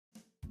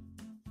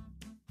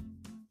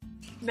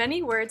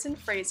Many words and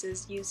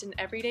phrases used in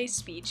everyday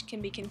speech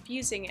can be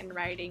confusing in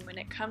writing when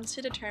it comes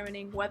to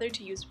determining whether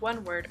to use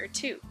one word or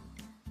two.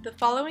 The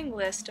following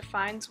list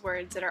defines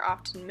words that are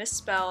often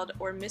misspelled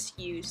or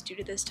misused due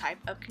to this type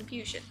of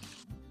confusion.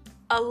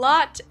 A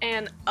lot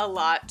and a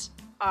lot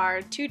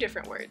are two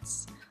different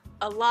words.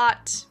 A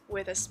lot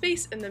with a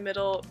space in the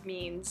middle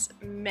means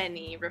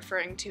many,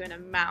 referring to an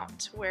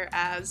amount,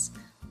 whereas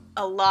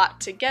a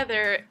lot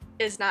together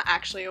is not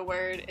actually a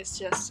word, it's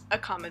just a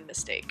common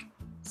mistake.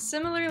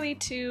 Similarly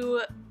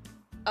to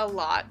a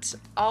lot,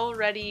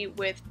 already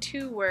with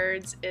two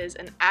words is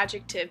an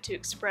adjective to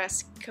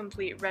express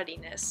complete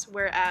readiness,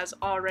 whereas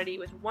already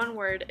with one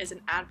word is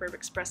an adverb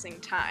expressing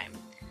time.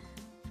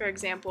 For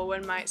example,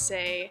 one might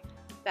say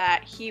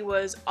that he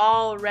was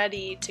all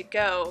ready to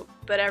go,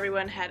 but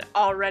everyone had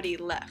already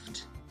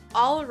left.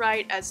 All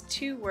right as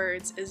two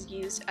words is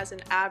used as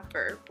an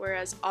adverb,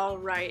 whereas all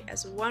right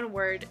as one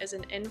word is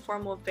an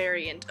informal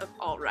variant of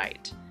all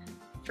right.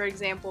 For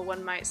example,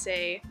 one might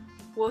say,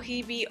 will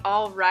he be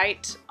all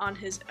right on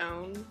his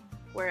own?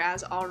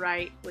 Whereas all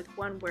right with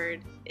one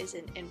word is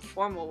an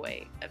informal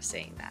way of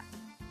saying that.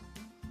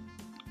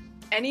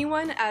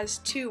 Anyone as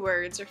two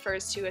words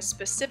refers to a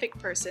specific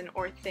person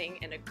or thing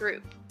in a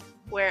group,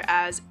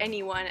 whereas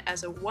anyone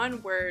as a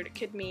one word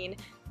could mean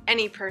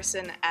any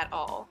person at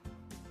all.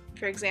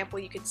 For example,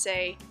 you could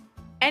say,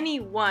 any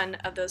one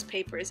of those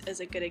papers is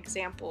a good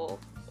example,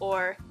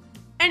 or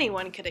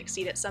anyone could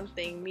exceed at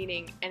something,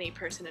 meaning any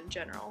person in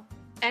general.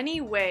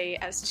 Any way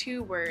as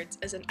two words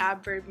is an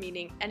adverb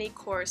meaning any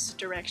course,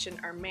 direction,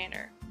 or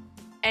manner.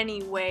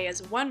 Any way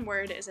as one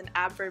word is an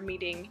adverb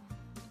meaning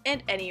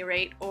at any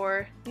rate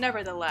or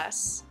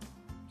nevertheless.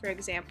 For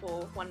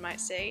example, one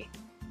might say,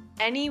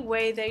 any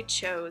way they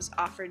chose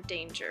offered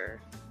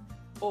danger.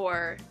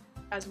 Or,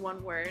 as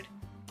one word,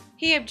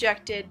 he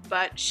objected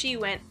but she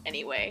went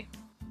anyway.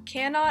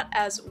 Cannot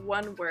as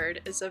one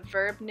word is a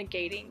verb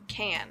negating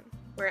can,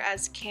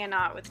 whereas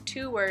cannot with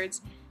two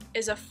words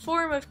is a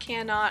form of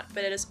cannot,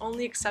 but it is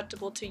only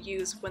acceptable to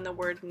use when the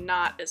word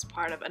not is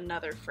part of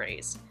another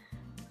phrase.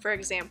 For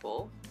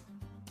example,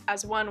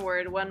 as one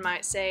word, one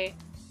might say,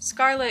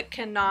 Scarlett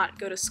cannot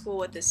go to school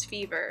with this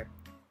fever.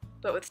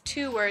 But with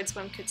two words,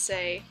 one could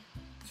say,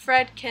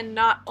 Fred can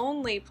not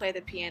only play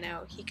the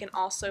piano, he can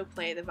also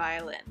play the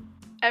violin.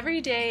 Every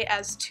day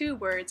as two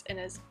words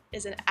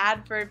is an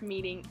adverb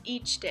meaning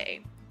each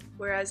day,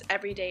 whereas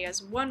every day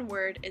as one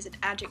word is an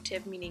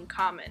adjective meaning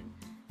common.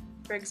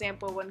 For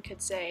example, one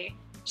could say,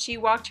 she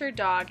walked her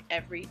dog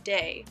every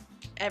day.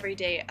 Every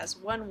day as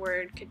one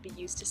word could be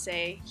used to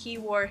say, he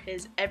wore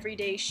his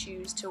everyday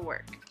shoes to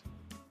work.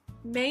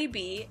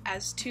 Maybe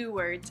as two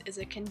words is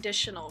a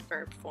conditional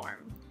verb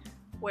form,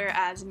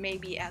 whereas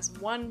maybe as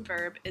one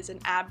verb is an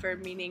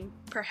adverb meaning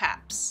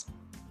perhaps.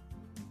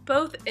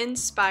 Both in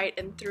spite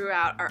and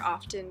throughout are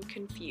often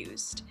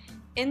confused.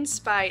 In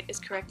spite is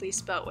correctly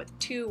spelt with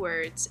two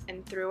words,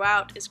 and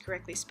throughout is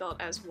correctly spelled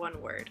as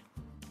one word.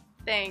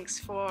 Thanks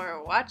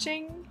for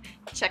watching.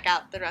 Check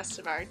out the rest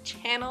of our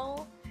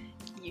channel.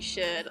 You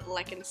should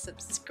like and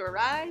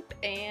subscribe,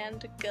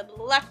 and good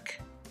luck.